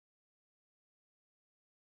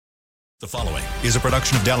The following is a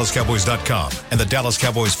production of DallasCowboys.com and the Dallas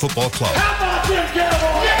Cowboys Football Club. How about them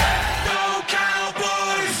Cowboys? Yeah! Go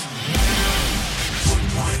Cowboys!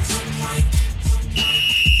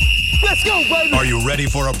 Let's go, baby! Are you ready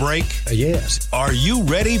for a break? Yes. Are you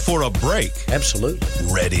ready for a break? Absolutely.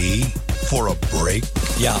 Ready for a break?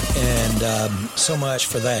 Yeah, and so much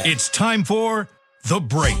for that. It's time for The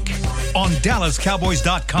Break on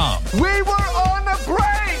DallasCowboys.com. We were on the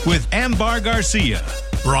break! With Ambar Garcia,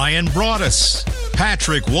 Brian Broaddus,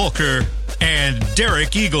 Patrick Walker, and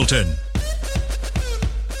Derek Eagleton.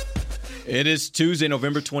 It is Tuesday,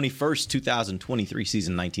 November 21st, 2023,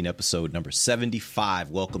 season 19, episode number 75.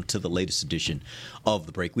 Welcome to the latest edition of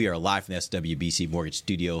The Break. We are live from the SWBC Mortgage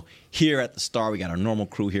Studio here at the Star. We got our normal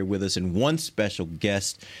crew here with us and one special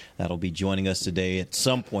guest that'll be joining us today. At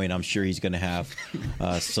some point, I'm sure he's going to have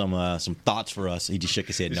some thoughts for us. He just shook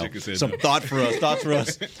his head. No, thoughts for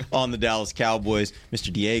us on the Dallas Cowboys.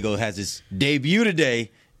 Mr. Diego has his debut today,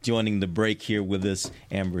 joining The Break here with us.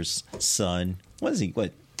 Amber's son. What is he?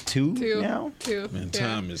 Two now? Two. Man,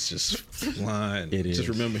 time is just flying. It is. Just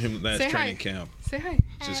remember him last training camp. Say hi.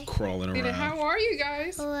 Just crawling around. How are you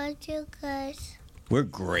guys? How are you guys? We're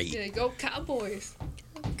great. Yeah, go Cowboys.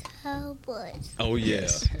 Cowboys. Oh, yeah.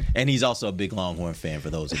 And he's also a big Longhorn fan,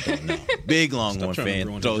 for those that don't know. Big Longhorn fan.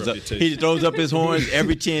 He throws up his horns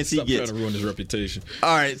every chance he gets. Stop trying to ruin his reputation.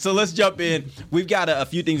 All right, so let's jump in. We've got a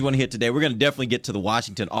few things we want to hit today. We're going to definitely get to the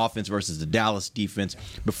Washington offense versus the Dallas defense.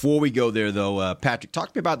 Before we go there, though, Patrick,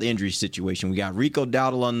 talk to me about the injury situation. We got Rico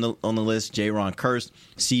Dowdle on the list, Jaron Kearse,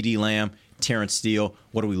 CeeDee Lamb, Terrence Steele.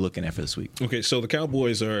 What are we looking at for this week? Okay, so the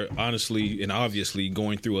Cowboys are honestly and obviously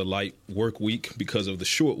going through a light work week because of the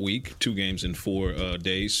short week, 2 games in 4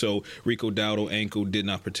 days. So Rico Dowdle ankle did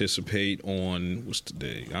not participate on, what's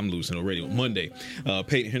today? I'm losing already, on Monday.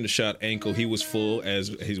 Peyton Hendershot ankle, he was full as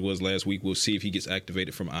he was last week. We'll see if he gets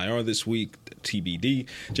activated from IR this week, TBD.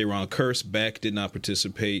 Jaron Kearse back, did not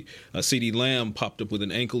participate. CeeDee Lamb popped up with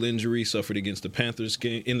an ankle injury, suffered against the Panthers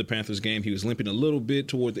game. In the Panthers game, he was limping a little bit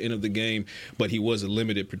toward the end of the game, but he was a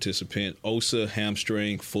limited participant. Osa,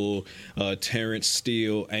 hamstring, full. Terrence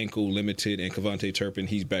Steele, ankle, limited. And Kevontae Turpin,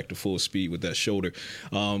 he's back to full speed with that shoulder.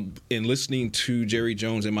 In listening to Jerry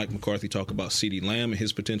Jones and Mike McCarthy talk about CeeDee Lamb and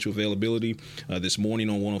his potential availability this morning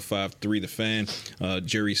on 105.3 The Fan,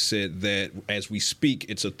 Jerry said that as we speak,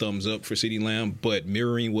 it's a thumbs up for CeeDee Lamb, but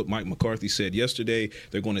mirroring what Mike McCarthy said yesterday,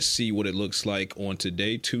 they're going to see what it looks like on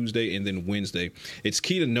today, Tuesday, and then Wednesday. It's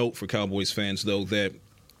key to note for Cowboys fans, though, that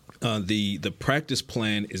the practice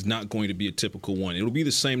plan is not going to be a typical one. It'll be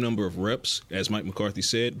the same number of reps, as Mike McCarthy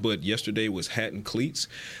said, but yesterday was hat and cleats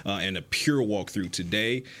and a pure walkthrough.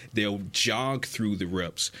 Today, they'll jog through the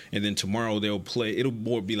reps, and then tomorrow they'll play. It'll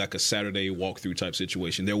more be like a Saturday walkthrough type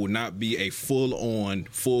situation. There will not be a full-on,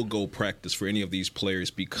 full-go practice for any of these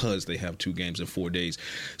players because they have 2 games in 4 days.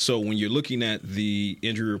 So when you're looking at the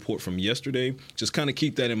injury report from yesterday, just kind of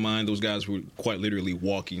keep that in mind. Those guys were quite literally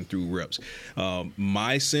walking through reps.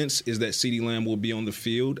 My sense is that CeeDee Lamb will be on the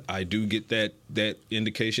field. I do get that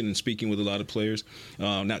indication in speaking with a lot of players,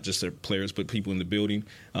 not just their players, but people in the building.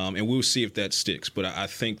 And we'll see if that sticks. But I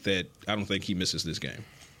don't think he misses this game.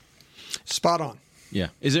 Spot on. Yeah.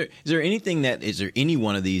 Is there any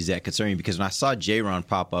one of these that concern you? Because when I saw Jaron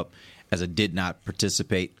pop up as a did not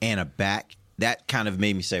participate and a back, that kind of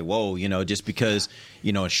made me say, whoa, just because,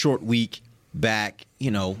 a short week back,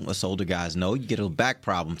 us older guys know you get a back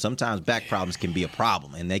problem. Sometimes back problems can be a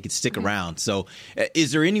problem, and they can stick around. So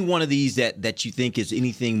is there any one of these that you think is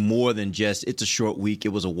anything more than just it's a short week, it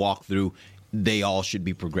was a walkthrough, they all should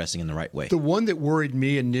be progressing in the right way? The one that worried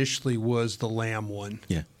me initially was the Lamb one.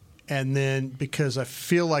 Yeah. And then because I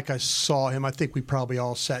feel like I saw him, I think we probably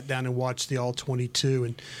all sat down and watched the All-22,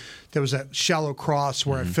 and there was that shallow cross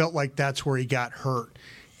where I felt like that's where he got hurt.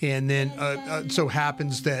 And then it so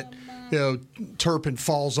happens that Turpin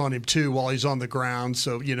falls on him too while he's on the ground.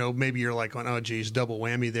 So, maybe you're like, oh, geez, double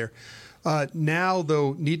whammy there. Now,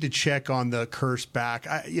 though, need to check on the Kearse back.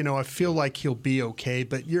 I feel like he'll be okay,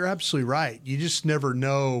 but you're absolutely right. You just never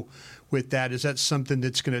know with that. Is that something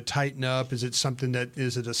that's going to tighten up? Is it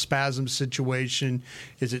is it a spasm situation?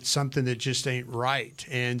 Is it something that just ain't right?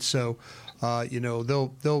 And so,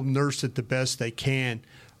 they'll nurse it the best they can.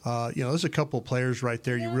 There's a couple of players right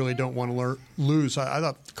there you really don't want to lose. I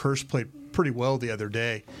thought Kearse played pretty well the other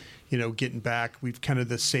day. Getting back,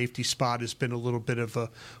 the safety spot has been a little bit of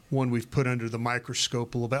one we've put under the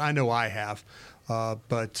microscope a little bit. I know I have,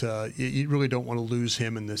 but you really don't want to lose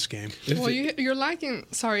him in this game. Well, you're liking.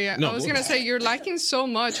 Sorry, I was gonna say you're liking so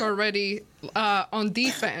much already on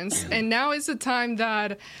defense, and now is the time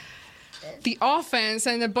that the offense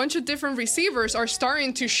and a bunch of different receivers are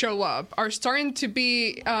starting to show up, are starting to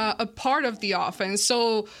be a part of the offense.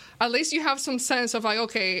 So at least you have some sense of like,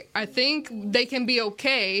 okay, I think they can be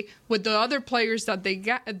okay with the other players that they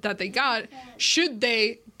got. Should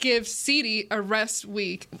they give CeeDee a rest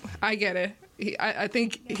week? I get it. I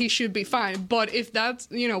think he should be fine. But if that's,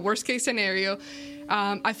 worst case scenario,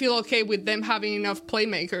 I feel okay with them having enough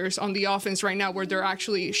playmakers on the offense right now where they're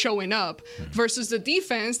actually showing up. Versus the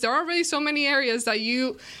defense, there are already so many areas that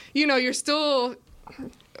you're still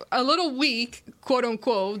a little weak, quote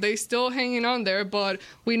unquote. They still hanging on there, but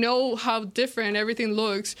we know how different everything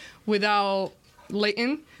looks without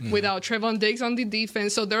Leighton, without Trevon Diggs on the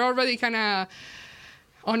defense. So they're already kind of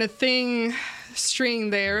on a thin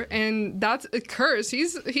string there, and that's a curse.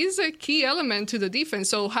 He's a key element to the defense.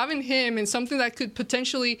 So having him in something that could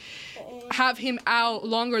potentially have him out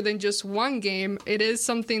longer than just one game, it is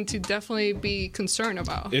something to definitely be concerned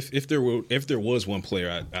about. If there was one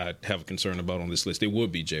player I'd have a concern about on this list, it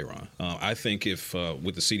would be J-Ron. I think if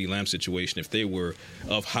with the CeeDee Lamb situation, if they were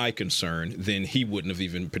of high concern, then he wouldn't have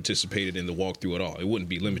even participated in the walkthrough at all. It wouldn't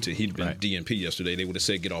be limited. He'd been DNP yesterday. They would have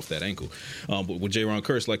said get off that ankle. But with J-Ron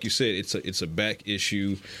Curse, like you said, it's a back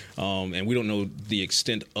issue, and we don't know the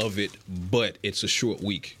extent of it, but it's a short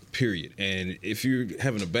week. Period. And if you're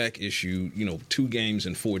having a back issue, 2 games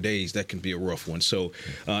in 4 days, that can be a rough one. So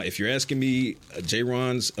if you're asking me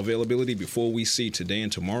J-Ron's availability before we see today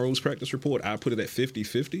and tomorrow's practice report, I put it at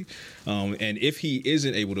 50-50. And if he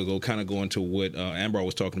isn't able to go, kind of going to what Ambar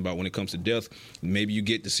was talking about when it comes to depth, maybe you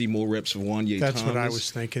get to see more reps of Wanye Thomas. That's what I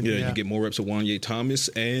was thinking. Yeah, you get more reps of Wanye Thomas,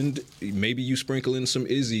 and maybe you sprinkle in some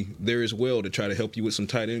Izzy there as well to try to help you with some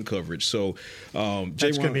tight end coverage. So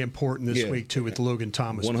that's going to be important this week, too, with Logan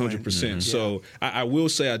Thomas. 100%. So I will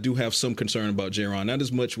say I do have some concern about J-Ron. Not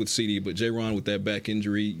as much with CeeDee, but J-Ron with that back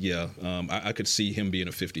injury, I could see him being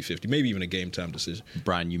a 50-50, maybe even a game-time decision.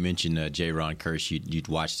 Brian, you mentioned J-Ron Curse. You'd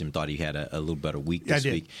watched him, thought he had a little better week this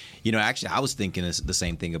week. Actually, I was thinking the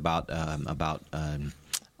same thing about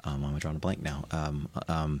I'm drawing a blank now.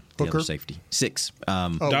 The other safety. 6.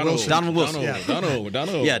 Donovan Wilson.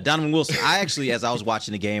 Yeah, Donovan Wilson. I actually, as I was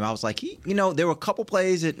watching the game, I was like, there were a couple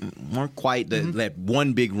plays that weren't quite that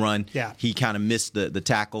one big run. Yeah. He kind of missed the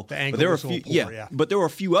tackle. The angle but there were was a little poor, but there were a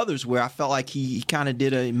few others where I felt like he kind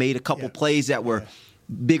of made a couple plays that were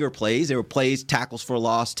bigger plays. There were plays, tackles for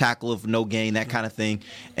loss, tackle of no gain, that kind of thing.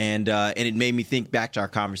 And it made me think back to our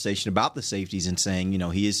conversation about the safeties and saying,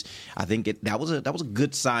 he is. I think that was a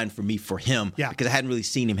good sign for me for him because I hadn't really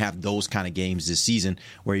seen him have those kind of games this season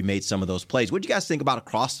where he made some of those plays. What do you guys think about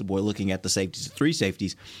across the board, looking at the safeties, the 3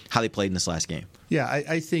 safeties, how they played in this last game? Yeah,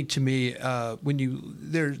 I think to me,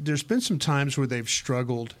 there's been some times where they've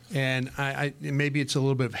struggled, and maybe it's a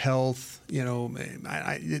little bit of health.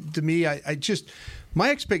 To me, my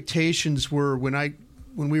expectations were when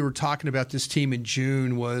we were talking about this team in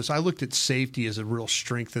June was I looked at safety as a real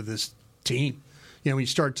strength of this team. When you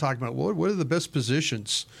start talking about what are the best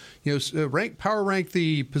positions, power rank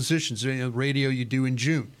the positions. Radio you do in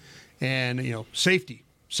June, and safety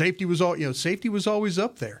was always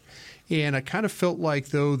up there. And I kind of felt like,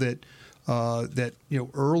 though, that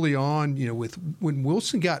early on, when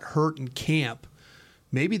Wilson got hurt in camp,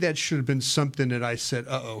 maybe that should have been something that I said,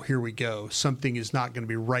 here we go. Something is not going to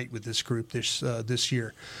be right with this group this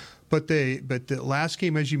year. But the last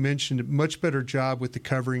game, as you mentioned, much better job with the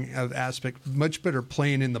covering of aspect, much better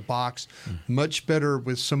playing in the box, much better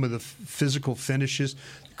with some of the physical finishes.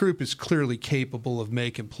 The group is clearly capable of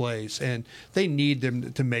making plays, and they need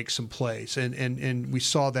them to make some plays. And we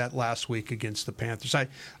saw that last week against the Panthers. I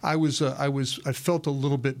felt a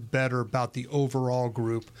little bit better about the overall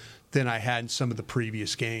group than I had in some of the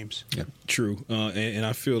previous games. Yeah, true. And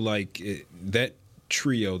I feel like that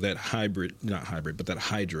trio, that that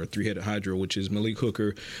hydra, 3-headed hydra, which is Malik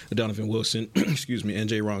Hooker, Donovan Wilson, and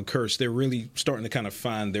J-Ron Curse, they're really starting to kind of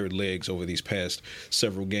find their legs over these past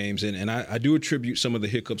several games. And I do attribute some of the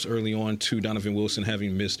hiccups early on to Donovan Wilson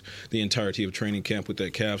having missed the entirety of training camp with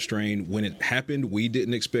that calf strain. When it happened, we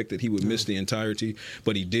didn't expect that he would miss the entirety,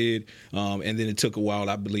 but he did. And then it took a while,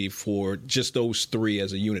 I believe, for just those 3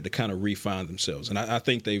 as a unit to kind of refine themselves. And I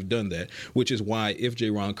think they've done that, which is why if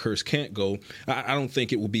J-Ron Curse can't go, I don't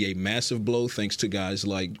think it will be a massive blow thanks to guys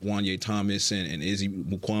like Wanye Thomas and Izzy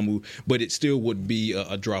Mukwamu, but it still would be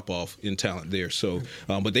a drop-off in talent there. So,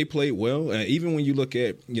 but they played well. Even when you look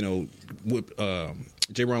at, what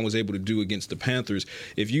J-Ron was able to do against the Panthers,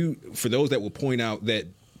 for those that will point out that,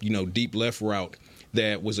 deep left route,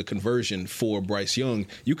 that was a conversion for Bryce Young.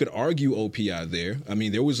 You could argue OPI there. I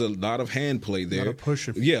mean, there was a lot of hand play there. A lot of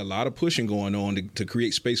pushing. Yeah, a lot of pushing going on to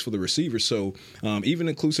create space for the receiver. So even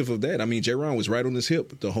inclusive of that, I mean, J-Ron was right on his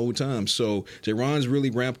hip the whole time. So J-Ron's really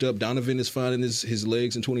ramped up. Donovan is finding his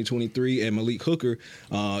legs in 2023. And Malik Hooker,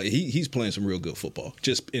 he's playing some real good football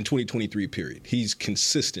just in 2023 period. He's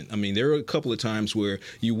consistent. I mean, there are a couple of times where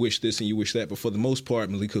you wish this and you wish that, but for the most part,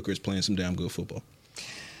 Malik Hooker is playing some damn good football.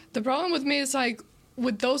 The problem with me is like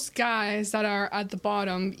with those guys that are at the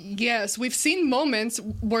bottom, yes, we've seen moments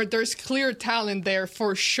where there's clear talent there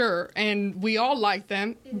for sure, and we all like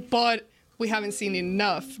them, but we haven't seen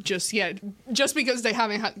enough just yet, just because they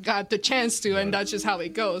haven't got the chance to, and that's just how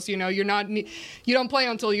it goes. You know, you don't play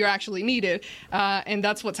until you're actually needed, and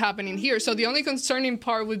that's what's happening here. So the only concerning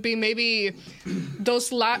part would be maybe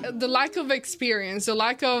the lack of experience, the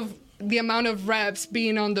lack of the amount of reps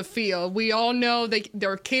being on the field. We all know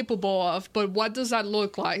they're capable of, but what does that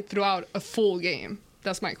look like throughout a full game?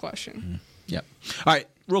 That's my question. Yep. All right,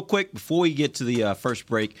 real quick, before we get to the first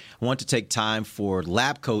break, I want to take time for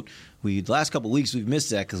Lab Coat. The last couple of weeks, we've missed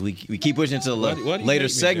that because we keep pushing into a later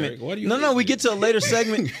segment. We get to a later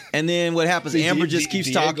segment, and then what happens, Amber just keeps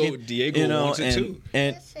talking. Diego wants it too.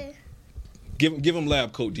 And give him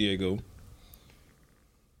Lab Coat, Diego.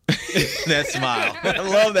 That smile. I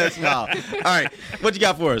love that smile. All right. What you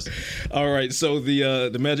got for us? All right. So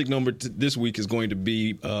the magic number this week is going to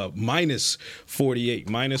be minus 48.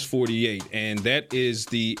 Minus 48. And that is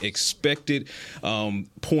the expected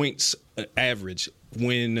points average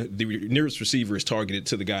when the nearest receiver is targeted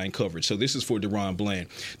to the guy in coverage. So this is for Deron Bland.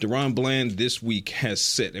 Deron Bland this week has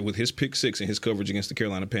set, and with his pick six and his coverage against the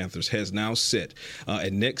Carolina Panthers, has now set a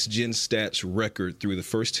next-gen stats record through the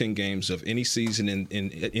first 10 games of any season in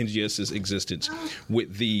NGS's existence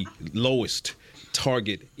with the lowest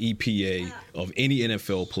target EPA of any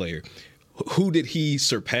NFL player. Who did he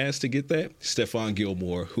surpass to get that? Stephon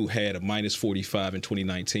Gilmore, who had a minus 45 in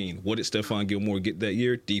 2019. What did Stephon Gilmore get that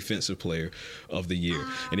year? Defensive Player of the Year.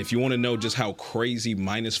 And if you want to know just how crazy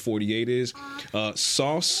minus 48 is,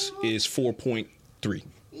 Sauce is 4.3.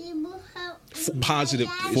 Positive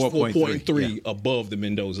 4.3 above the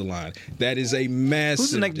Mendoza line. That is a massive.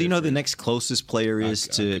 Who's the next? Do you know who the next closest player is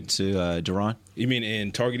to Deron? You mean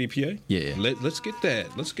in target EPA? Yeah. Let's get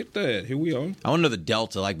that. Let's get that. Here we are. I want to know the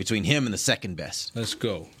delta like between him and the second best. Let's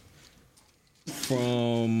go.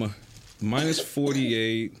 From minus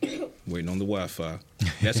 48. Waiting on the Wi-Fi.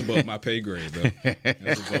 That's above my pay grade, though.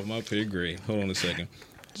 That's above my pay grade. Hold on a second.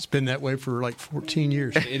 It's been that way for like 14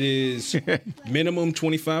 years. It is minimum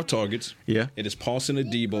 25 targets. Yeah. It is Paulson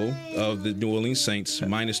Adebo of the New Orleans Saints,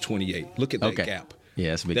 minus 28. Look at that gap.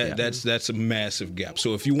 Yeah, that's a big gap. That's a massive gap.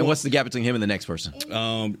 So if you want, and what's the gap between him and the next person?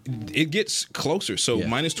 It gets closer. So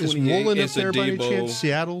minus 28 is Woolen is up there by any Adebo. chance?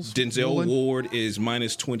 Seattle's Denzel Woolen? Ward is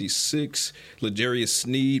minus 26. L'Jarius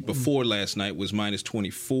Sneed before last night was minus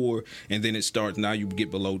 24, and then it starts. Now you get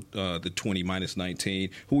below the 20, minus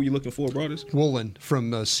 19. Who are you looking for, brothers? Woolen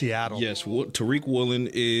from Seattle. Yes, Tariq Woolen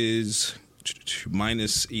is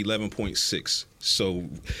minus 11.6. So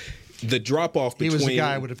the drop off between, he was the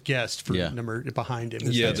guy I would have guessed for number behind him.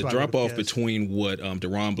 Yeah, the drop off between what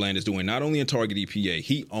Deron Bland is doing, not only in target EPA,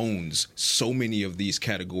 he owns so many of these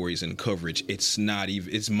categories in coverage. It's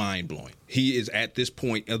mind blowing. He is at this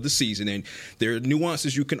point of the season, and there are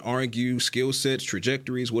nuances you can argue, skill sets,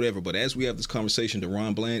 trajectories, whatever. But as we have this conversation,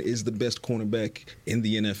 Deron Bland is the best cornerback in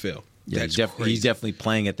the NFL. Yeah, he's definitely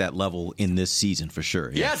playing at that level in this season for sure.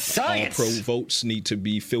 Yeah. Yes, science. All pro votes need to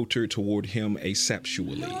be filtered toward him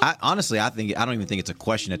asexually. Honestly, I don't even think it's a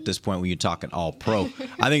question at this point when you're talking all pro.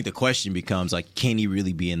 I think the question becomes like, can he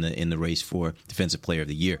really be in the race for Defensive Player of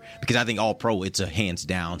the Year? Because I think all pro, it's a hands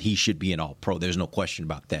down. He should be an all pro. There's no question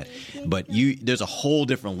about that. But there's a whole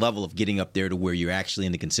different level of getting up there to where you're actually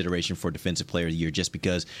in the consideration for Defensive Player of the Year. Just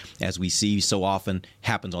because, as we see so often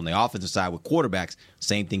happens on the offensive side with quarterbacks,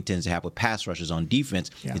 same thing tends to happen with pass rushers on defense.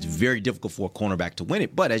 Yeah. It's very difficult for a cornerback to win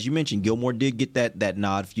it. But as you mentioned, Gilmore did get that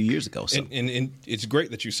nod a few years ago. So. And it's great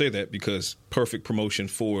that you say that, because perfect promotion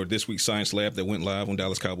for this week's Science Lab that went live on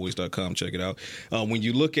DallasCowboys.com. Check it out. When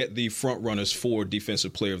you look at the front runners for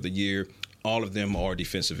Defensive Player of the Year, all of them are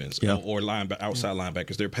defensive ends or outside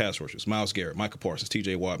linebackers. They're pass rushers. Myles Garrett, Micah Parsons,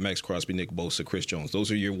 T.J. Watt, Max Crosby, Nick Bosa, Chris Jones. Those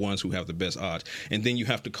are your ones who have the best odds. And then you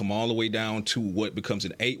have to come all the way down to what becomes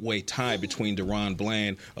an 8-way tie between Deron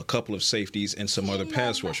Bland, a couple of safeties, and some other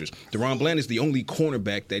pass rushers. Deron Bland is the only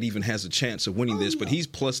cornerback that even has a chance of winning this, but he's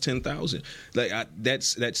plus 10,000.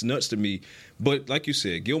 That's nuts to me. But like you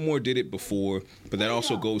said, Gilmore did it before, but that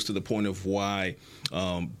also goes to the point of why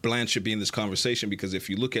Bland should be in this conversation, because if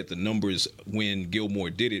you look at the numbers when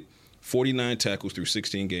Gilmore did it, 49 tackles through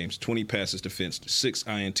 16 games, 20 passes defensed, 6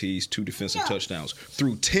 INTs, 2 defensive touchdowns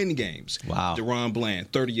through 10 games. Wow. DaRon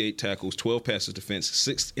Bland, 38 tackles, 12 passes defense,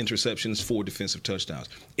 6 interceptions, 4 defensive touchdowns.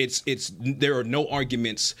 There are no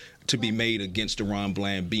arguments to be made against DaRon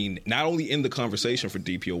Bland being not only in the conversation for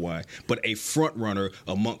DPOY, but a front runner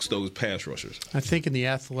amongst those pass rushers. I think in The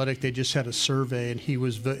Athletic they just had a survey, and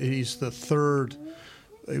he's the third.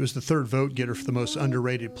 He was the third vote getter for the most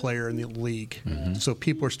underrated player in the league. Mm-hmm. So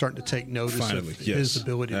people are starting to take notice of his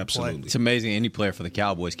ability to play. It's amazing any player for the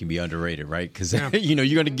Cowboys can be underrated, right? Because you're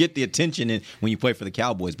going to get the attention when you play for the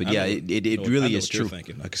Cowboys. But it really is true. I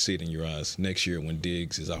can see it in your eyes next year when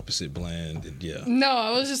Diggs is opposite Bland. And No,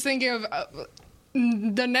 I was just thinking of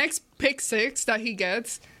the next pick 6 that he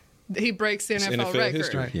gets. He breaks the NFL record,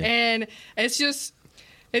 history. Yeah. And it's just.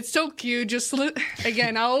 It's so cute. Just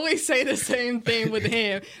again, I always say the same thing with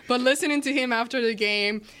him, but listening to him after the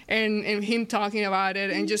game and him talking about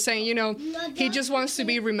it and just saying, he just wants to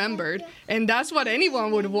be remembered, and that's what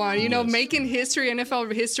anyone would want. Making history,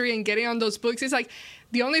 NFL history, and getting on those books. It's like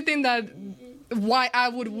the only thing why I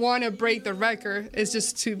would want to break the record is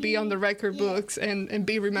just to be on the record books and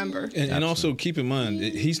be remembered. And also keep in mind,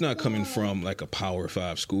 he's not coming from like a Power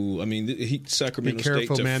 5 school. I mean, Sacramento State. Be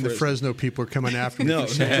careful, man. The Fresno people are coming after me. No,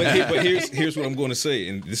 but here's what I'm going to say,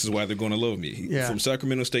 and this is why they're going to love me. From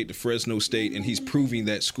Sacramento State to Fresno State, and he's proving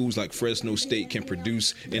that schools like Fresno State can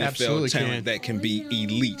produce NFL talent that can be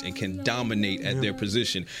elite and can dominate at their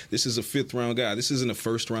position. This is a 5th-round guy. This isn't a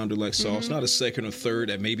first-rounder like Sauce, not a second or third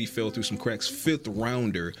that maybe fell through some cracks.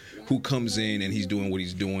 5th-rounder who comes in and he's doing what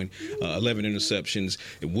he's doing. 11 interceptions.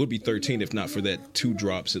 It would be 13 if not for that 2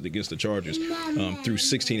 drops against the Chargers. Through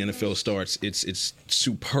 16 NFL starts, it's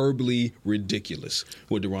superbly ridiculous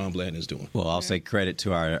what DaRon Bland is doing. Well, I'll say credit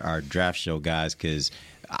to our draft show guys, because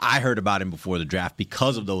I heard about him before the draft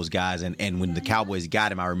because of those guys, and when the Cowboys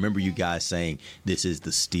got him, I remember you guys saying this is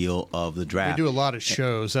the steal of the draft. We do a lot of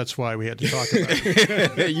shows. That's why we had to talk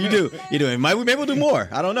about it. You do. And maybe we'll do more.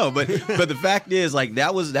 I don't know, but the fact is, like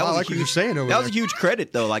that was like what you're saying over there. That was a huge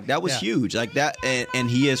credit, though. Like that was huge. Like that, and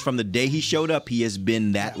he is, from the day he showed up, he has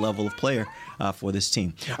been that level of player for this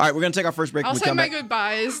team. All right, we're going to take our first break. I'll say my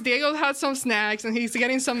goodbyes. Diego had some snacks, and he's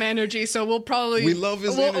getting some energy, so we'll probably... We love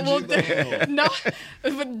his energy. No,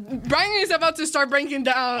 but Brian is about to start breaking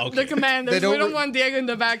down the Commanders. We don't want Diego in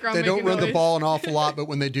the background. They don't run noise. the ball an awful lot, but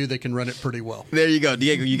when they do, they can run it pretty well. There you go.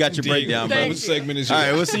 Diego, you got your breakdown, bro. What segment is All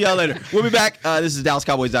right, we'll see y'all later. We'll be back. This is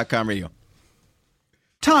DallasCowboys.com radio.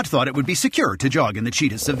 Todd thought it would be secure to jog in the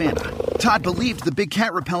cheetah savanna. Todd believed the big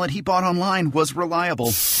cat repellent he bought online was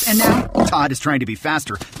reliable. And now, Todd is trying to be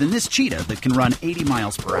faster than this cheetah that can run 80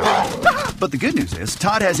 miles per hour. But the good news is,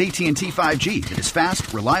 Todd has AT&T 5G that is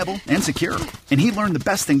fast, reliable, and secure. And he learned the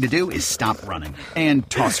best thing to do is stop running and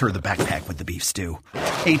toss her the backpack with the beef stew.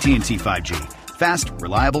 AT&T 5G. Fast,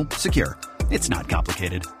 reliable, secure. It's not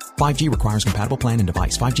complicated. 5G requires compatible plan and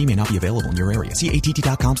device. 5G may not be available in your area. See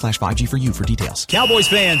att.com/5G for you for details. Cowboys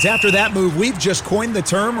fans, after that move, we've just coined the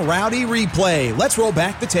term Rowdy Replay. Let's roll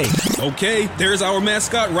back the tape. Okay, there's our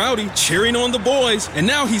mascot Rowdy cheering on the boys. And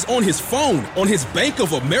now he's on his phone, on his Bank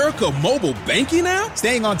of America mobile banking app?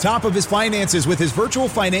 Staying on top of his finances with his virtual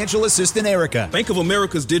financial assistant, Erica. Bank of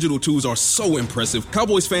America's digital tools are so impressive.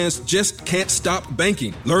 Cowboys fans just can't stop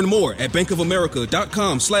banking. Learn more at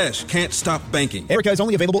bankofamerica.com/can't-stop-banking. Erica is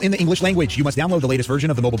only available in the English language. You must download the latest version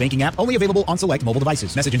of the mobile banking app, only available on select mobile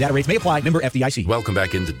devices. Message and data rates may apply. Member FDIC. Welcome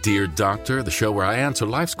back into Dear Doctor, the show where I answer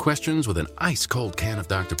life's questions with an ice-cold can of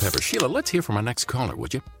Dr. Pepper. Sheila, let's hear from our next caller,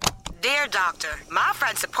 would you? Dear Doctor, my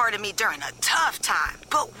friend supported me during a tough time.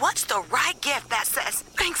 But what's the right gift that says,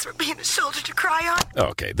 thanks for being a shoulder to cry on?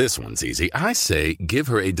 Okay, this one's easy. I say give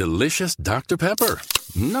her a delicious Dr. Pepper.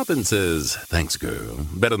 Nothing says, thanks, girl,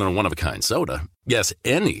 better than a one-of-a-kind soda. Yes,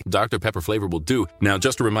 any Dr. Pepper flavor will do. Now,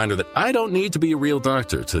 just a reminder that I don't need to be a real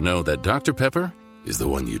doctor to know that Dr. Pepper is the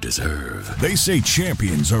one you deserve. They say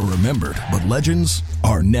champions are remembered, but legends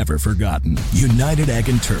are never forgotten. United Ag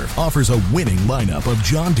and Turf offers a winning lineup of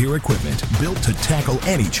John Deere equipment built to tackle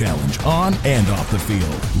any challenge on and off the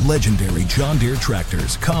field. Legendary John Deere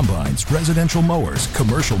tractors, combines, residential mowers,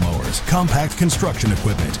 commercial mowers, compact construction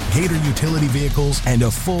equipment, Gator utility vehicles, and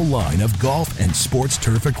a full line of golf and sports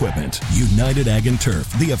turf equipment. United Ag and Turf,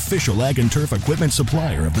 the official Ag and Turf equipment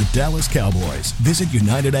supplier of the Dallas Cowboys. Visit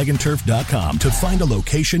UnitedAgAndTurf.com to find a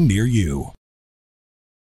location near you.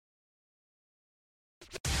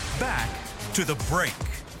 Back to the break.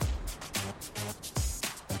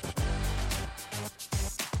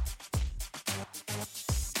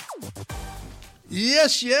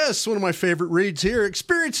 Yes, one of my favorite reads here.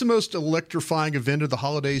 Experience the most electrifying event of the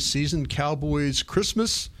holiday season, Cowboys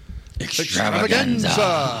Christmas.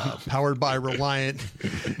 Extravaganza, powered by Reliant.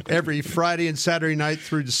 Every Friday and Saturday night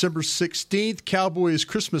through December 16th, Cowboys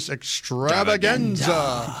Christmas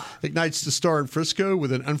Extravaganza ignites the Star in Frisco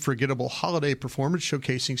with an unforgettable holiday performance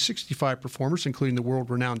showcasing 65 performers, including the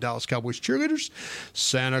world-renowned Dallas Cowboys cheerleaders,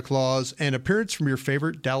 Santa Claus, and appearance from your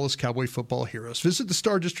favorite Dallas Cowboy football heroes. Visit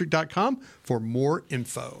thestardistrict.com for more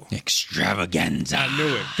info. Extravaganza. I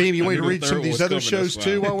knew it. Beam, you want me to read the some of third these one other was shows coming,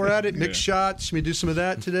 too that's while we're at it? fine. Mix shots. Can we do some of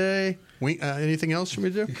that today? Anything else for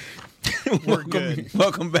me to do?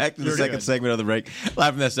 Welcome back to the second segment of the break.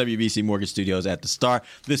 Live from the SWBC Mortgage Studios at the Star.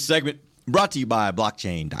 This segment brought to you by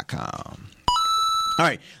blockchain.com. All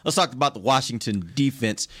right, let's talk about the Washington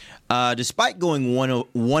defense. Despite going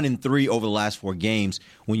 1-3 over the last 4 games,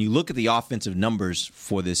 when you look at the offensive numbers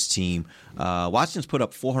for this team, Washington's put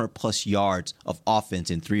up 400-plus yards of offense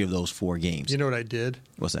in 3 of those 4 games. You know what I did?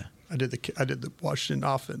 What's that? I did the Washington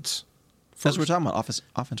offense. That's what we're talking about,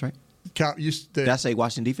 offense, right? Did I say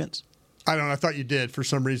Washington defense? I don't know. I thought you did for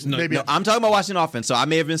some reason. No, I'm talking about Washington offense, so I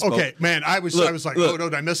may have been spoke. Okay, man, I was like, oh, no,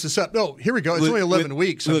 did I mess this up? No, here we go. It's only 11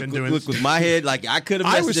 weeks I've been doing this. With my head, like, I could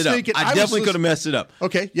have messed it up. I definitely could have messed it up.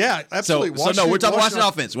 Okay, yeah, absolutely. So no, we're talking Washington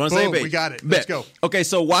offense. We're on the same page. We got it. Let's go. Okay,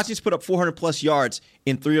 so Washington's put up 400-plus yards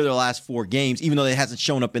in 3 of their last 4 games, even though it hasn't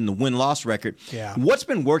shown up in the win-loss record. Yeah. What's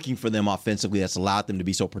been working for them offensively that's allowed them to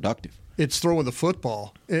be so productive? It's throwing the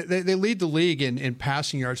football. They lead the league in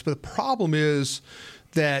passing yards, but the problem is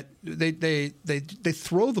that they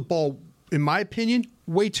throw the ball, in my opinion,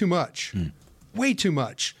 way too much. Way too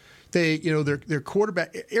much. Their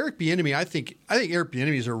quarterback, Eric Bieniemy, I think Eric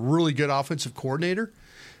Bieniemy is a really good offensive coordinator,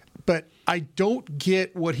 but I don't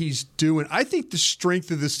get what he's doing. I think the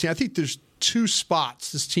strength of this team, I think there's 2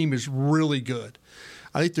 spots this team is really good.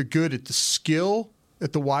 I think they're good at the skill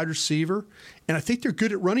at the wide receiver, and I think they're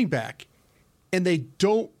good at running back. And they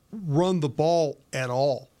don't run the ball at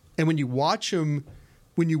all. And when you watch them,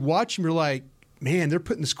 you're like, man, they're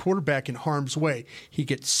putting this quarterback in harm's way. He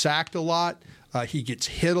gets sacked a lot. He gets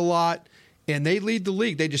hit a lot. And they lead the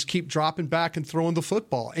league. They just keep dropping back and throwing the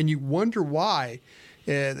football. And you wonder why.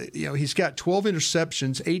 He's got 12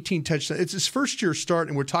 interceptions, 18 touchdowns. It's his first year start,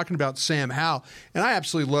 and we're talking about Sam Howell. And I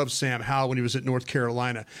absolutely loved Sam Howell when he was at North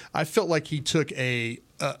Carolina. I felt like he took an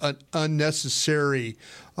unnecessary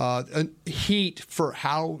heat for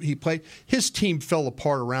how he played. His team fell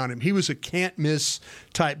apart around him. He was a can't-miss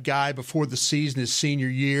type guy before the season, his senior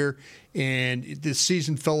year, and the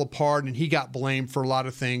season fell apart, and he got blamed for a lot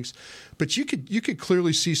of things. But you could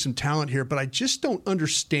clearly see some talent here, but I just don't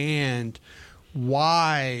understand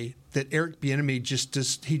why that Eric Bieniemy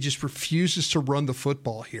just refuses to run the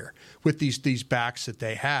football here with these backs that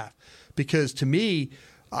they have. Because to me,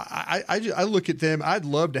 I look at them. I'd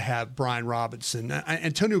love to have Brian Robinson.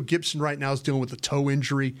 Antonio Gibson right now is dealing with a toe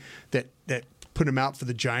injury that put him out for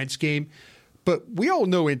the Giants game. But we all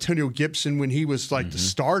know Antonio Gibson when he was like the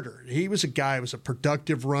starter. He was a guy who was a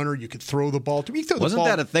productive runner. You could throw the ball to him. Wasn't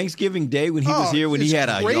that a Thanksgiving day when he was here? When he had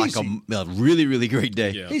a really, really great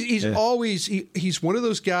day. Yeah. He's one of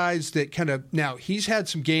those guys that kind of, now he's had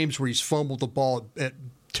some games where he's fumbled the ball at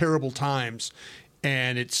terrible times,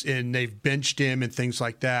 and they've benched him and things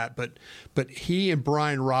like that. But he and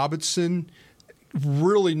Brian Robinson,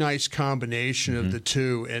 really nice combination of the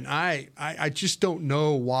two. And I just don't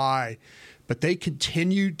know why. But they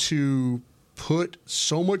continue to put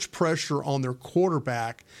so much pressure on their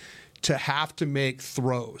quarterback to have to make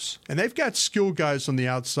throws. And they've got skilled guys on the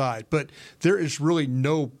outside, but there is really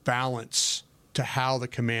no balance to how the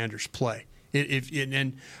Commanders play.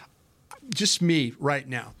 And just me right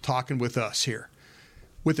now talking with us here.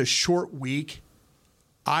 With a short week,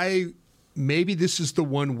 maybe this is the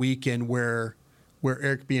one weekend where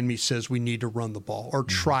Eric Bieniemy says we need to run the ball or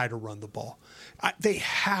try to run the ball. They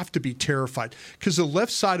have to be terrified because the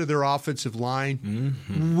left side of their offensive line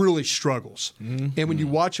really struggles. And when you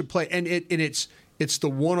watch it play, and it's the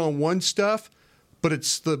one-on-one stuff, but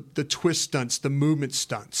it's the twist stunts, the movement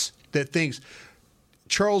stunts, that things.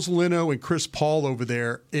 Charles Leno and Chris Paul over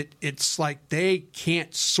there, it's like they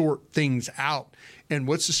can't sort things out. And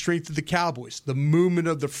what's the strength of the Cowboys? The movement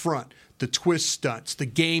of the front, the twist stunts, the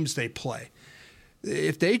games they play.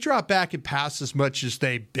 If they drop back and pass as much as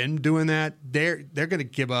they've been doing that, they're going to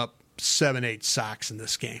give up 7-8 sacks in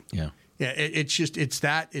this game. Yeah, it's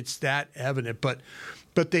that evident. But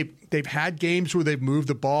they've had games where they've moved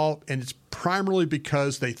the ball, and it's primarily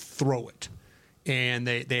because they throw it, and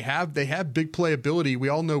they have big playability. We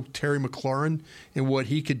all know Terry McLaurin and what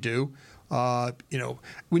he could do.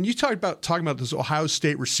 When you talking about those Ohio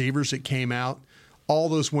State receivers that came out, all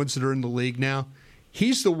those ones that are in the league now.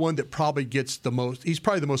 He's the one that probably gets the most. He's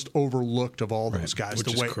probably the most overlooked of all those guys.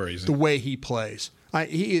 Which is crazy. The way he plays.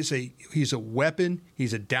 He's a weapon.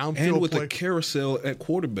 He's a downfield and with player. a carousel at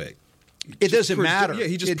quarterback. It doesn't matter. Yeah,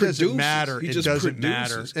 he just it produces. Doesn't matter. He it just doesn't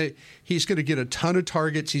produces. matter. He's going to get a ton of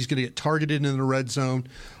targets. He's going to get targeted in the red zone.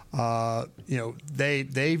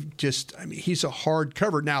 They've just. I mean, he's a hard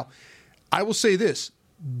cover. Now, I will say this: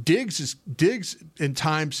 Diggs in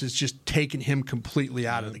times has just taken him completely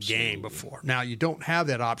out of the game before. Now you don't have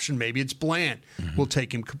that option. Maybe it's Bland will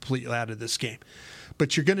take him completely out of this game.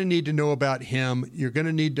 But you're going to need to know about him. You're going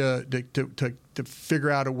to need to figure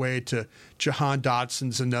out a way to. Jahan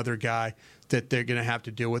Dotson's another guy that they're going to have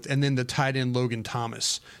to deal with, and then the tight end Logan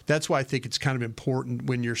Thomas. That's why I think it's kind of important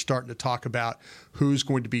when you're starting to talk about who's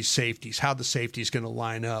going to be safeties, how the safety is going to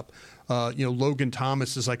line up. Logan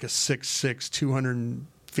Thomas is like a 6'6",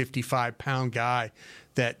 255-pound guy.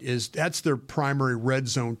 That's their primary red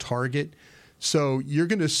zone target. So you're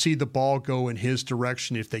going to see the ball go in his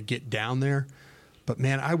direction if they get down there. But,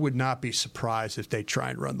 man, I would not be surprised if they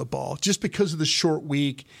try and run the ball just because of the short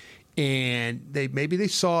week. And maybe they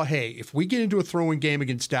saw, hey, if we get into a throwing game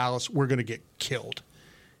against Dallas, we're going to get killed.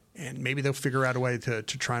 And maybe they'll figure out a way to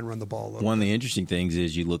try and run the ball a little One bit. of the interesting things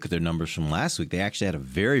is you look at their numbers from last week. They actually had a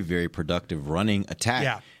very, very productive running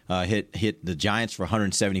attack. Yeah. Hit the Giants for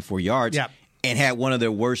 174 yards. Yeah. And had one of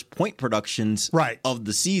their worst point productions of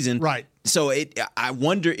the season. Right. So I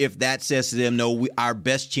wonder if that says to them, no, our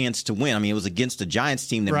best chance to win. I mean, it was against the Giants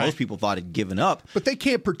team that most people thought had given up. But they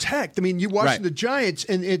can't protect. I mean, you watch the Giants,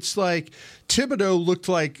 and it's like Thibodeau looked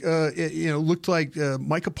like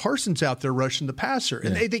Micah Parsons out there rushing the passer,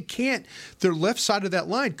 and they can't. Their left side of that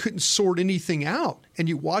line couldn't sort anything out. And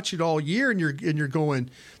you watch it all year, and you're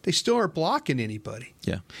going, they still aren't blocking anybody.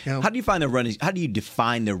 Yeah. How do you find their running? How do you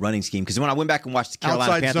define their running scheme? Because when I went back and watched the Carolina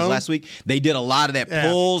Outside Panthers zone? last week, they did a lot of that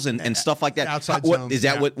pulls and stuff like that. Outside zone. Is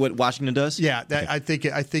that what Washington does? Yeah, I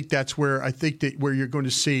think that's where where you're going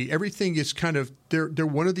to see everything is kind of they're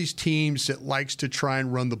one of these teams that likes to try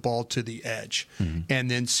and run the ball to the edge and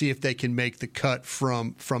then see if they can make the cut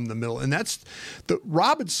from the middle. And that's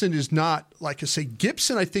Robinson is not, like I say,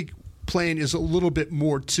 Gibson, I think playing is a little bit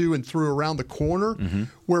more to and through around the corner,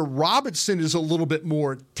 where Robinson is a little bit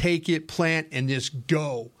more take it, plant, and just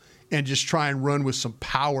go and just try and run with some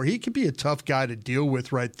power. He could be a tough guy to deal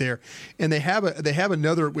with right there. And they have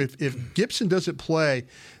another. If Gibson doesn't play,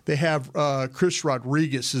 they have Chris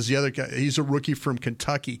Rodriguez is the other guy. He's a rookie from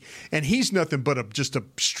Kentucky, and he's nothing but just a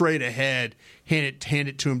straight ahead, hand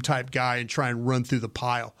it to him type guy and try and run through the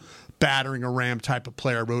pile, battering a ram type of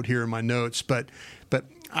player. I wrote here in my notes, but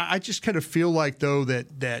I just kind of feel like though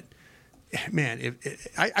that. Man,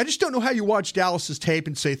 I just don't know how you watch Dallas's tape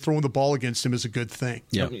and say throwing the ball against him is a good thing.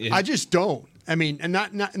 Yeah. I just don't. I mean, and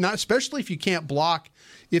not especially if you can't block.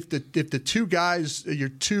 If the two guys,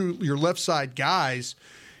 your left side guys,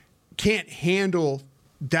 can't handle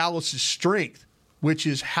Dallas's strength, which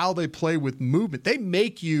is how they play with movement. They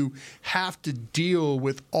make you have to deal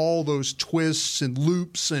with all those twists and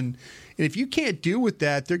loops, and if you can't deal with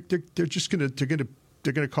that, they're just going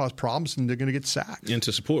to cause problems, and they're going to get sacked. And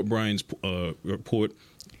to support Brian's report,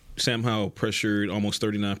 Sam Howell pressured almost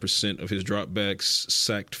 39% of his dropbacks,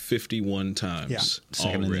 sacked 51 times.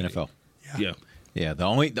 Second in the NFL. Yeah.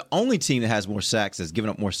 The only team that has more sacks, that's given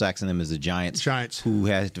up more sacks than them, is the Giants. Who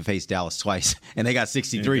had to face Dallas twice, and they got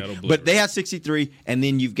 63. But they had 63, and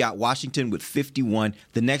then you've got Washington with 51.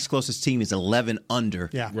 The next closest team is 11 under.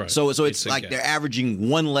 Yeah. Right. So it's like they're averaging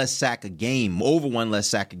one less sack a game, over one less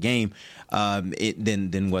sack a game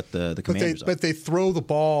than what the Commanders are. But they throw the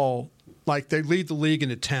ball like they lead the league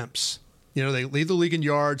in attempts. They lead the league in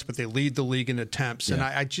yards, but they lead the league in attempts. And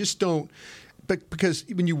I just don't. But because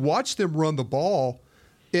when you watch them run the ball,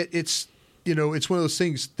 it's one of those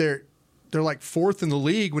things. They're like fourth in the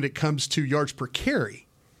league when it comes to yards per carry,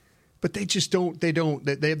 but they just don't. They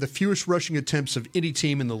have the fewest rushing attempts of any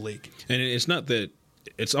team in the league. And it's not that.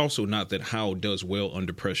 It's also not that Howell does well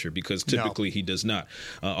under pressure, because typically he does not.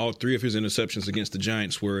 All three of his interceptions against the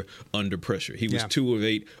Giants were under pressure. He was 2 of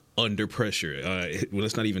 8 under pressure.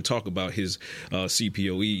 Let's not even talk about his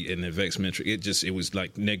CPOE and the VEX metric. It was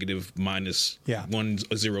like negative minus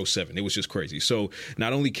 107. It was just crazy. So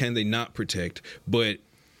not only can they not protect, but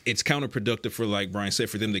it's counterproductive for, like Brian said,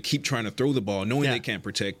 for them to keep trying to throw the ball, knowing they can't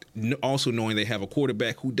protect, also knowing they have a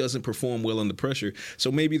quarterback who doesn't perform well under pressure.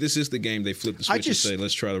 So maybe this is the game they flip the switch and say,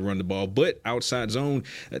 let's try to run the ball. But outside zone,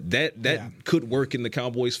 that could work in the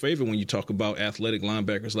Cowboys' favor when you talk about athletic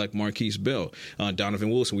linebackers like Marquise Bell. Donovan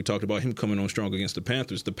Wilson, we talked about him coming on strong against the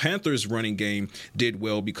Panthers. The Panthers' running game did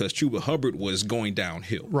well because Chuba Hubbard was going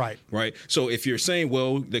downhill. Right. So if you're saying,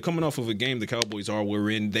 well, they're coming off of a game the Cowboys were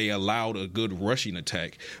in, they allowed a good rushing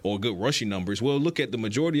attack. or good rushing numbers. Well, look at the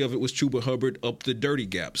majority of it was Chuba Hubbard up the dirty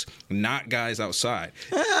gaps, not guys outside.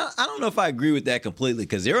 I don't know if I agree with that completely,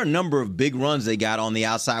 because there are a number of big runs they got on the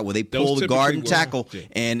outside where they pulled the guard and tackle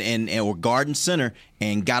and or guard and center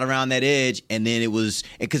and got around that edge, and then it was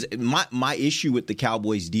because my issue with the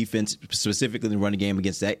Cowboys defense, specifically in the running game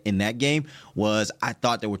in that game, was I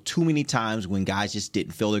thought there were too many times when guys just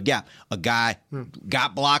didn't fill their gap. A guy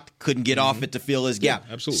got blocked, couldn't get off it to fill his gap.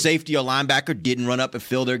 Absolutely. Safety or linebacker didn't run up and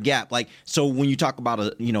fill their gap. Like, so when you talk about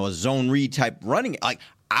a zone read type running, like,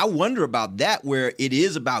 I wonder about that, where it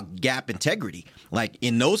is about gap integrity. Like,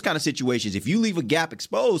 in those kind of situations, if you leave a gap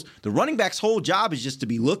exposed, the running back's whole job is just to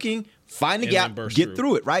be looking, find the gap, get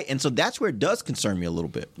through it, right? And so that's where it does concern me a little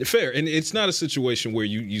bit. Fair. And it's not a situation where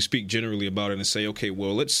you speak generally about it and say, okay,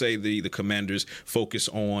 well, let's say the Commanders focus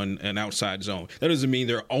on an outside zone. That doesn't mean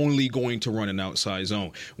they're only going to run an outside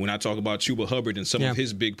zone. When I talk about Chuba Hubbard and some of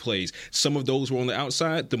his big plays, some of those were on the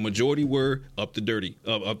outside. The majority were up the dirty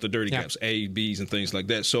gaps, A, Bs, and things like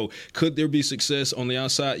that. So could there be success on the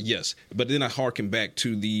outside? Yes. But then I harken back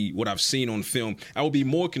to what I've seen on film. I would be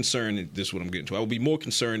more concerned, this is what I'm getting to, I would be more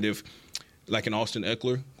concerned if, like an Austin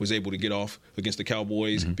Eckler was able to get off against the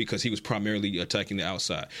Cowboys because he was primarily attacking the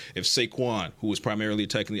outside. If Saquon, who was primarily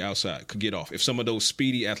attacking the outside, could get off. If some of those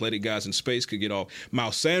speedy, athletic guys in space could get off.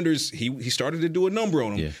 Miles Sanders, he started to do a number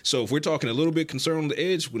on him. Yeah. So if we're talking a little bit concern on the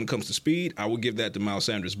edge when it comes to speed, I would give that to Miles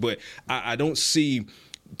Sanders. But I don't see,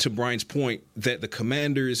 to Brian's point, that the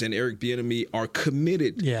Commanders and Eric Bieniemy are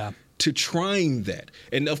committed to trying that.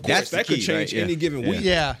 And of course, that could change any given week.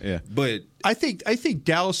 Yeah. But I think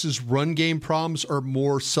Dallas's run game problems are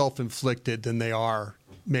more self-inflicted than they are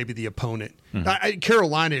maybe the opponent.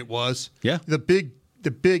 Carolina, it was. Yeah. The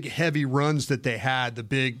big heavy runs that they had,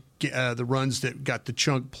 the runs that got the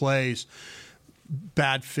chunk plays,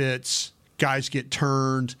 bad fits, guys get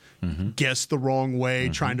turned, guess the wrong way,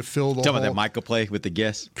 trying to fill the hole. Talking about that Michael play with the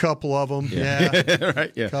guess? Couple of them,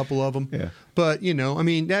 right, couple of them. Yeah. But, I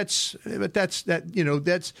mean, those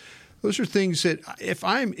are things that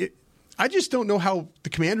I just don't know how the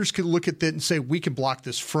Commanders could look at that and say, we can block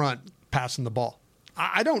this front passing the ball.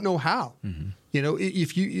 I don't know how.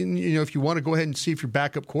 If you want to go ahead and see if your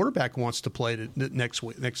backup quarterback wants to play next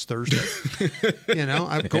Thursday,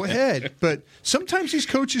 go ahead. But sometimes these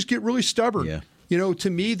coaches get really stubborn. Yeah. To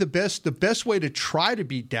me, the best way to try to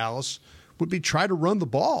beat Dallas would be try to run the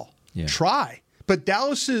ball. Yeah. Try. But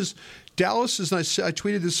Dallas is, and I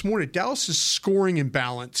tweeted this morning, Dallas's scoring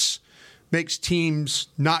imbalance makes teams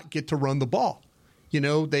not get to run the ball.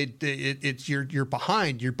 You're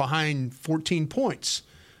behind. You're behind 14 points.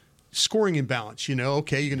 Scoring imbalance.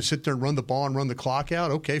 Okay, you're going to sit there and run the ball and run the clock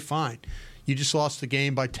out. Okay, fine. You just lost the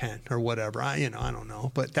game by 10 or whatever. I don't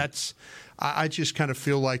know, but I just kind of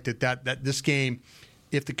feel like that this game,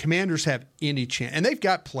 if the Commanders have any chance, and they've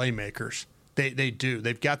got playmakers. They do.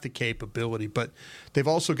 They've got the capability, but they've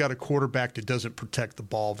also got a quarterback that doesn't protect the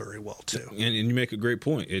ball very well, too. And you make a great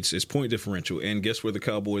point. It's point differential. And guess where the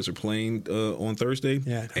Cowboys are playing on Thursday?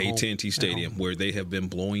 AT&T Stadium, where they have been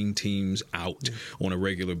blowing teams out on a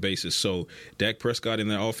regular basis. So Dak Prescott in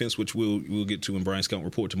their offense, which we'll get to in Brian Scott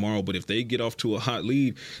Report tomorrow, but if they get off to a hot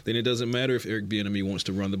lead, then it doesn't matter if Eric Bieniemy wants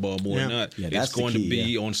to run the ball more or not. Yeah, it's going to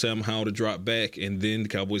be on Sam Howell to drop back, and then the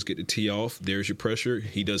Cowboys get the tee off. There's your pressure.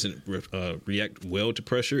 He doesn't react well to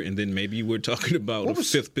pressure, and then maybe we're talking about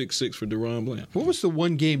fifth pick six for DeRon Bland. What was the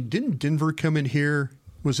one game? Didn't Denver come in here?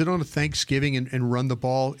 Was it on a Thanksgiving and run the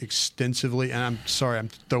ball extensively? And I'm sorry, I'm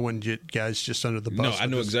throwing you guys just under the bus. No, I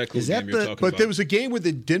know exactly what game you're talking about. But there was a game where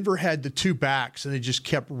Denver had the two backs and they just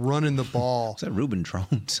kept running the ball. Was that Ruben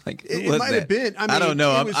Drones? It might have been. I don't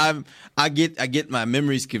know. I get my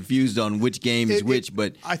memories confused on which game is which.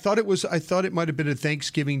 But I thought it might have been a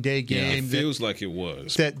Thanksgiving Day game. Yeah, it feels like it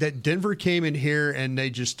was. That Denver came in here and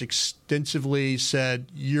they just extensively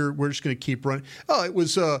said, "We're just going to keep running." Oh, it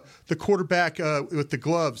was the quarterback with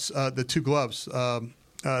the gloves, the two gloves.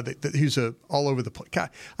 Who's all over the place. God,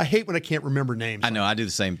 I hate when I can't remember names. I know. I do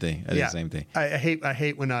the same thing. I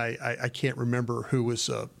hate when I can't remember who was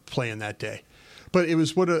playing that day. But it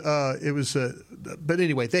was but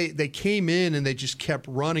anyway, they came in and they just kept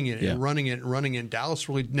running it and running it and running it. Dallas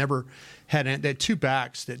really never had. They had two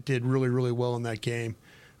backs that did really, really well in that game.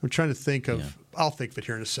 I'm trying to think of. Yeah. I'll think of it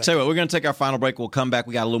here in a second. Tell you what, we're going to take our final break. We'll come back.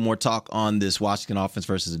 We got a little more talk on this Washington offense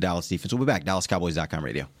versus the Dallas defense. We'll be back. DallasCowboys.com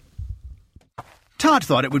radio. Todd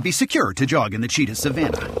thought it would be secure to jog in the cheetah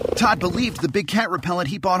savanna. Todd believed the big cat repellent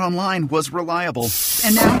he bought online was reliable.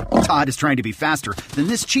 And now, Todd is trying to be faster than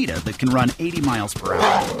this cheetah that can run 80 miles per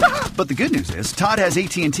hour. But the good news is Todd has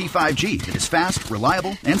AT&T 5G that is fast,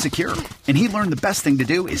 reliable, and secure. And he learned the best thing to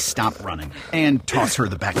do is stop running and toss her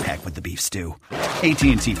the backpack with the beef stew.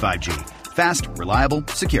 AT&T 5G. Fast, reliable,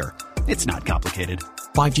 secure. It's not complicated.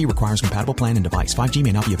 5G requires compatible plan and device. 5G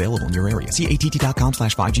may not be available in your area. See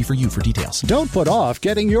att.com/5G for you for details. Don't put off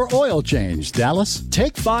getting your oil changed, Dallas.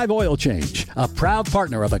 Take 5 Oil Change. A proud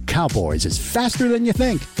partner of the Cowboys is faster than you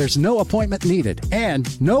think. There's no appointment needed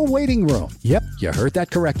and no waiting room. Yep, you heard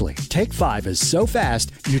that correctly. Take 5 is so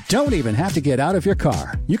fast, you don't even have to get out of your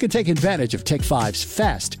car. You can take advantage of Take 5's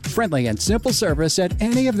fast, friendly, and simple service at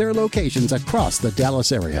any of their locations across the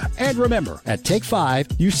Dallas area. And remember, at Take 5,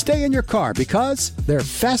 you stay in your car because they're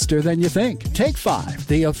faster than you think. Take 5,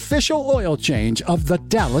 the official oil change of the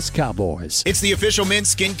Dallas Cowboys. It's the official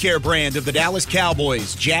men's skincare brand of the Dallas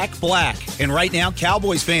Cowboys, Jack Black. And right now,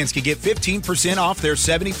 Cowboys fans can get 15% off their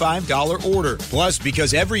 $75 order. Plus,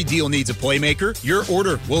 because every deal needs a playmaker, your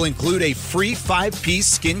order will include a free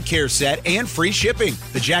 5-piece skincare set and free shipping.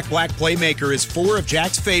 The Jack Black Playmaker is 4 of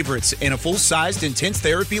Jack's favorites and a full-sized intense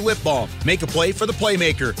therapy lip balm. Make a play for the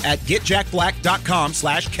playmaker at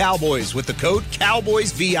getjackblack.com/Cowboys with the code Cowboys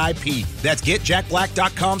VIP. That's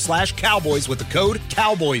getjackblack.com/Cowboys with the code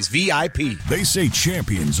Cowboys VIP. They say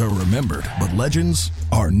champions are remembered, but legends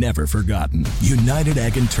are never forgotten. United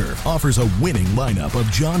Ag and Turf offers a winning lineup of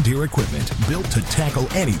John Deere equipment built to tackle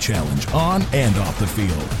any challenge on and off the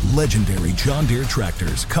field. Legendary John Deere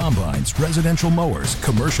tractors, combines, residential mowers,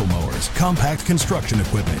 commercial mowers, compact construction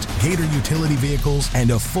equipment, Gator utility vehicles,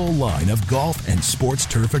 and a full line of golf and sports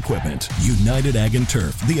turf equipment. United Ag and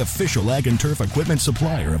Turf, the official Ag and Turf equipment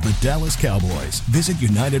supplier of the Dallas Cowboys. Visit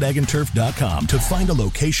UnitedAgAndTurf.com to find a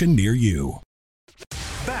location near you.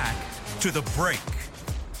 Back to the break.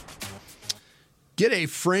 Get a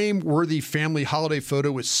frame-worthy family holiday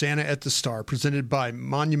photo with Santa at the Star, presented by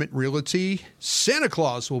Monument Realty. Santa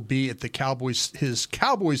Claus will be at his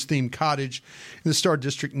Cowboys-themed cottage in the Star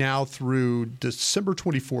District now through December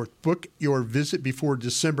 24th. Book your visit before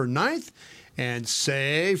December 9th and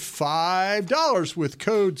save $5 with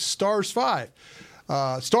code STARS5.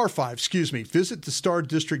 Star5, excuse me. Visit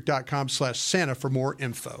thestardistrict.com/Santa for more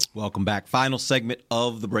info. Welcome back. Final segment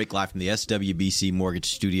of the break live from the SWBC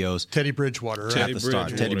Mortgage Studios. Teddy Bridgewater. Right?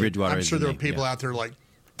 Teddy Bridgewater. I'm sure there are people out there like,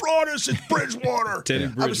 Broadus, it's Bridgewater. Teddy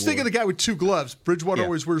Bridgewater. I was thinking of the guy with 2 gloves. Bridgewater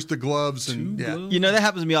always wears the gloves. And You know, that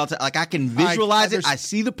happens to me all the time. Like, I can visualize it. I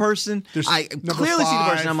see the person. I clearly see the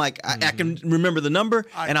person. I'm like, I can remember the number.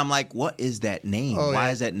 And I'm like, what is that name? Why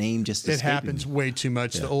is that name just escaping me? It happens way too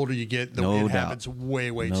much. The older you get, it happens way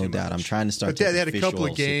too much. No doubt. I'm trying to start But they had a couple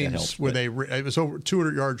of games where it was over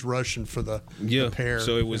 200 yards rushing for the pair.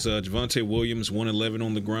 So it was Javonte Williams, 111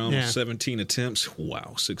 on the ground, 17 attempts.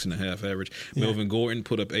 Wow, 6.5 average. Melvin Gordon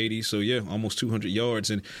put up 80. So, almost 200 yards.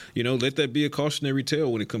 And, let that be a cautionary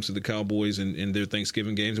tale when it comes to the Cowboys and their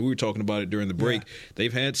Thanksgiving games. And we were talking about it during the break.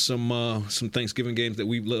 They've had some Thanksgiving games that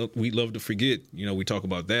we love to forget. We talk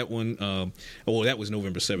about that one. That was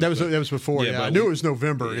November 7th. That was before, I knew it was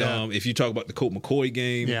November, If you talk about the Colt McCoy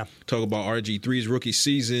game, talk about RG3's rookie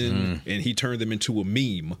season, and he turned them into a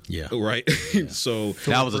meme. Right? So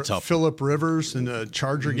that was a tough Phillip Rivers in the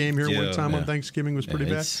Charger game here one time on Thanksgiving was pretty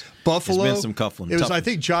bad. Buffalo. There's been some cuffling. It was, I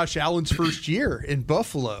think, Josh Allen's first year in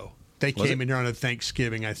Buffalo. They came in here on a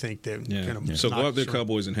Thanksgiving, I think. So go out there,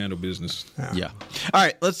 Cowboys, and handle business. Yeah. All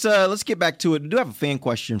right, let's get back to it. We do have a fan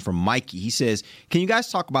question from Mikey. He says, can you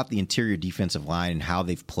guys talk about the interior defensive line and how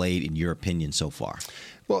they've played, in your opinion, so far?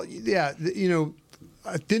 Well, I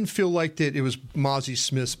didn't feel like that it was Mozzie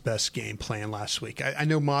Smith's best game plan last week. I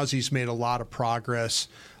know Mozzie's made a lot of progress.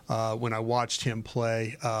 When I watched him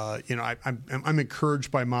play, I'm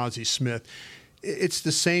encouraged by Mozzie Smith. It's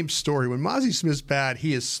the same story. When Mozzie Smith's bad,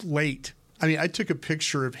 he is late. I mean, I took a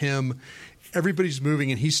picture of him. Everybody's moving,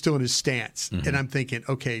 and he's still in his stance. And I'm thinking,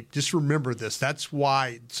 okay, just remember this. That's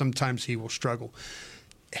why sometimes he will struggle.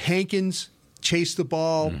 Hankins chased the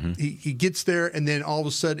ball. He gets there, and then all of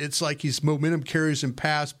a sudden, it's like his momentum carries him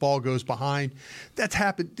past, ball goes behind. That's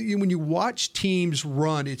happened. When you watch teams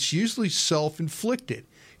run, it's usually self-inflicted.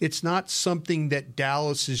 It's not something that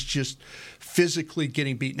Dallas is just physically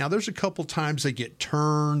getting beat. Now, there's a couple times they get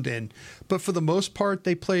turned, but for the most part,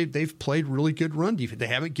 they've played really good run defense. They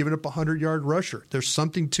haven't given up a 100-yard rusher. There's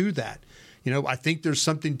something to that. I think there's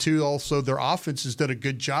something to also their offense has done a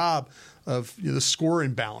good job of the score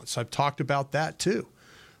imbalance. I've talked about that too.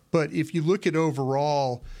 But if you look at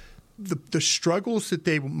overall, the struggles that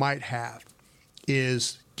they might have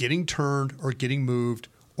is getting turned or getting moved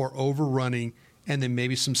or overrunning, and then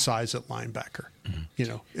maybe some size at linebacker.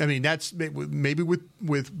 I mean, that's maybe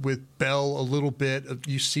with Bell a little bit.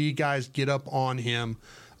 You see guys get up on him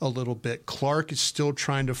a little bit. Clark is still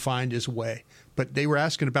trying to find his way. But they were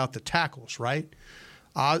asking about the tackles, right?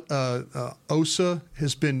 Osa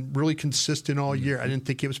has been really consistent all year. I didn't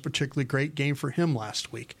think it was a particularly great game for him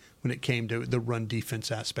last week when it came to the run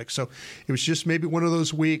defense aspect. So it was just maybe one of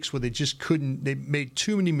those weeks where they just couldn't – they made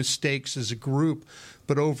too many mistakes as a group.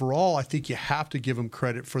 But overall, I think you have to give them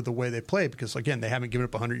credit for the way they play because, again, they haven't given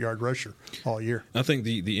up a 100-yard rusher all year. I think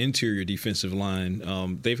the interior defensive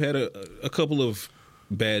line, they've had a couple of –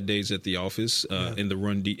 bad days at the office in the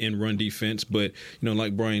run defense, but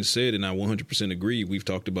like Brian said, and I 100% agree. We've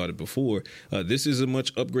talked about it before. This is a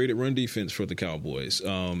much upgraded run defense for the Cowboys,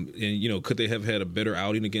 and could they have had a better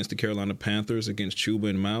outing against the Carolina Panthers against Chuba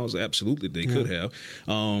and Miles? Absolutely, they could have.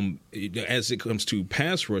 As it comes to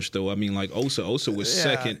pass rush, though, I mean, like Osa was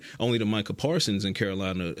second only to Micah Parsons in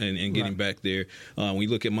Carolina and getting back there. When we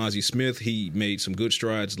look at Mozzie Smith, he made some good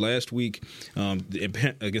strides last week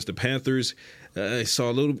against the Panthers. I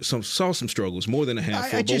saw some struggles, more than a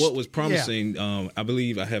handful. But what was promising, I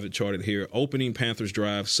believe I have it charted here. Opening Panthers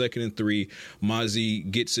drive, 2nd and 3. Mozzie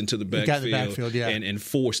gets into the backfield, and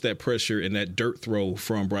forced that pressure and that dirt throw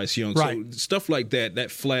from Bryce Young. Right. So stuff like that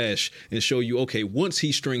flash, and show you, okay, once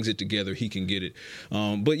he strings it together, he can get it.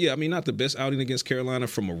 But yeah, I mean, not the best outing against Carolina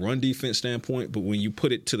from a run defense standpoint, but when you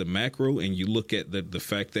put it to the macro and you look at the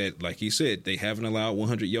fact that, like he said, they haven't allowed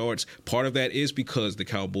 100 yards, part of that is because the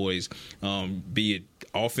Cowboys, be it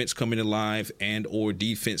offense coming alive and or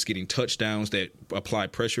defense getting touchdowns that apply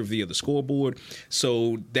pressure via the scoreboard.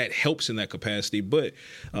 So that helps in that capacity. But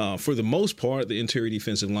for the most part, the interior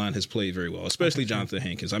defensive line has played very well, especially Jonathan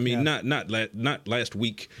Hankins. I mean, not last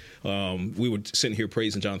week. We were sitting here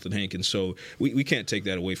praising Jonathan Hankins, so we can't take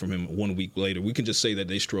that away from him 1 week later. We can just say that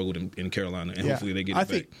they struggled in Carolina, and hopefully they get it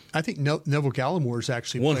back. I think Neville Gallimore's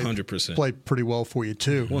actually 100% played pretty well for you,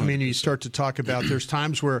 too. 100%. I mean, you start to talk about there's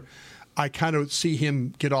times where I kind of see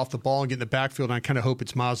him get off the ball and get in the backfield, and I kind of hope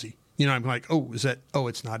it's Mozzie. I'm like, it's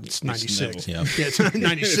not. It's 96. It's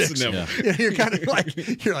 96. It's you're kind of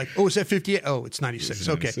like, oh, is that 58? Oh, it's 96.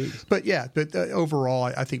 Okay. But overall,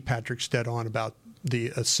 I think Patrick's dead on about the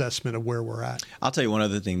assessment of where we're at. I'll tell you one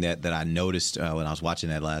other thing that I noticed when I was watching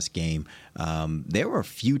that last game. There were a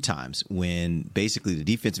few times when basically the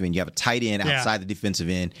defensive end, you have a tight end outside the defensive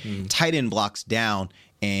end, tight end blocks down,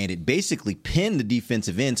 and it basically pinned the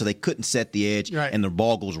defensive end so they couldn't set the edge, and the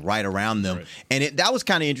ball goes right around them. Right. And that was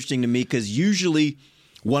kind of interesting to me because usually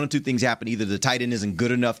one of two things happen. Either the tight end isn't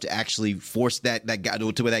good enough to actually force that guy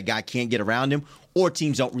to where that guy can't get around him, or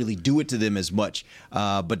teams don't really do it to them as much.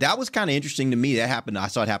 But that was kind of interesting to me. That happened. I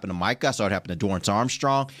saw it happen to Micah. I saw it happen to Dorrance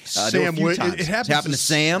Armstrong. There were a few times. It happened to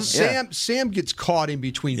Sam. Sam gets caught in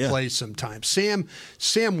between plays sometimes.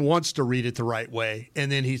 Sam wants to read it the right way,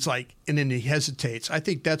 and then then he hesitates. I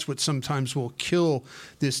think that's what sometimes will kill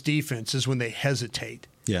this defense is when they hesitate.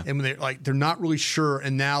 Yeah. And when they're not really sure,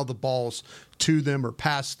 and now the ball's to them or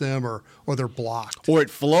past them or they're blocked. Or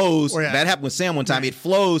it flows. That happened with Sam one time. It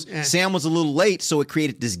flows. Sam was a little late, so it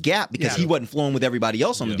created this gap because he wasn't flowing with everybody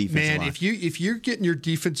else on the defensive line. If you're getting your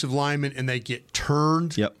defensive linemen and they get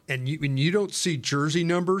turned and you don't see jersey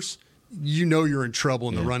numbers, you're in trouble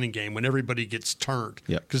in the running game when everybody gets turned.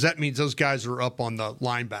 Because that means those guys are up on the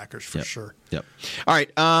linebackers for sure. Yep. All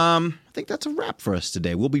right. I think that's a wrap for us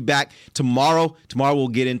today. We'll be back tomorrow. Tomorrow we'll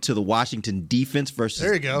get into the Washington defense versus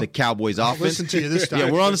the Cowboys offense. Listen to you this time.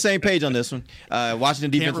 Yeah, we're on the same page on this one.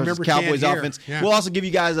 Washington defense versus Cowboys offense. Yeah. We'll also give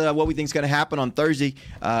you guys what we think is going to happen on Thursday,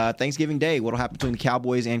 Thanksgiving Day, what will happen between the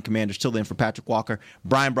Cowboys and Commanders. Till then, for Patrick Walker,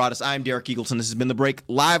 Brian Broaddus, I'm Derek Eagleton. This has been The Break,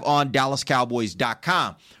 live on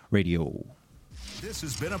DallasCowboys.com radio. This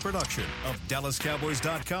has been a production of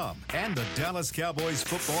DallasCowboys.com and the Dallas Cowboys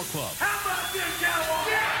Football Club. How about this, Cowboys?